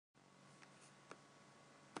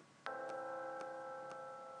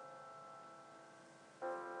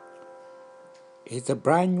It's a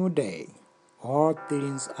brand new day. All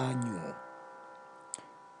things are new.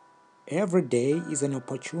 Every day is an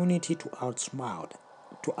opportunity to outsmart,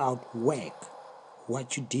 to outwork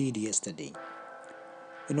what you did yesterday.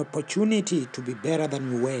 An opportunity to be better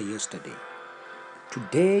than you were yesterday.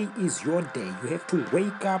 Today is your day. You have to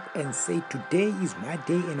wake up and say, today is my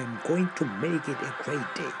day and I'm going to make it a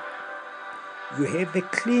great day. You have a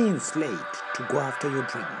clean slate to go after your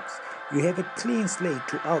dreams. You have a clean slate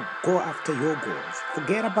to go after your goals.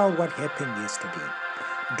 Forget about what happened yesterday.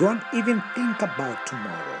 Don't even think about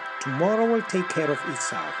tomorrow. Tomorrow will take care of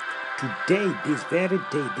itself. Today, this very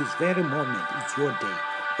day, this very moment is your day.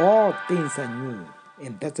 All things are new,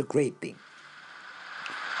 and that's a great thing.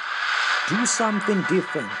 Do something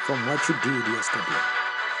different from what you did yesterday.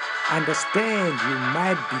 Understand you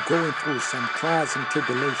might be going through some trials and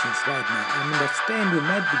tribulations right now. I understand you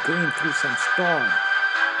might be going through some storm.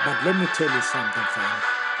 But let me tell you something, friend.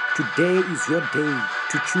 Today is your day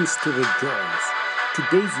to choose to rejoice.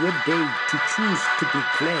 Today is your day to choose to be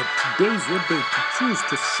glad. Today is your day to choose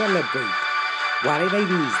to celebrate whatever it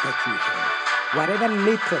is that you have. Whatever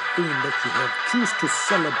little thing that you have, choose to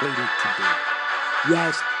celebrate it today. You are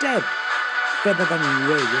a step further than you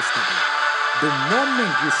were yesterday. The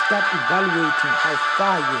moment you start evaluating how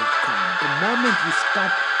far you have come, the moment you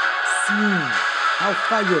start seeing how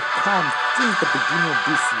far you have come since the beginning of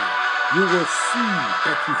this year, you will see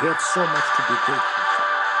that you have so much to be grateful for.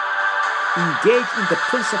 Engage in the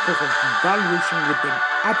principles of evaluation with an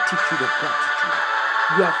attitude of gratitude.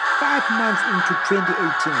 You are 5 months into 2018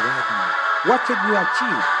 right now. What have you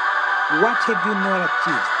achieved? What have you not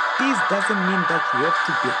achieved? This doesn't mean that you have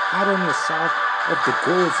to be hard on yourself of the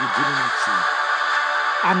goals you didn't achieve.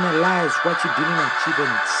 Analyze what you didn't achieve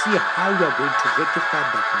and see how you are going to rectify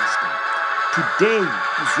that mistake. Today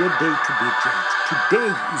is your day to be great.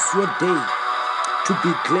 Today is your day to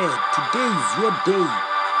be glad. Today is your day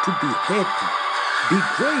to be happy. Be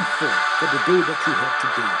grateful for the day that you have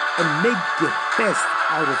today and make the best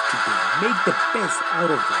out of today. Make the best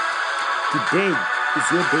out of it. Today is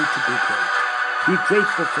your day to be great. Be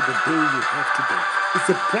grateful for the day you have today.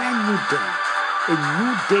 It's a brand new day. A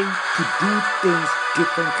new day to do things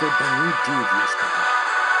differently than you did yesterday.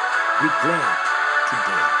 Be glad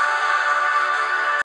today.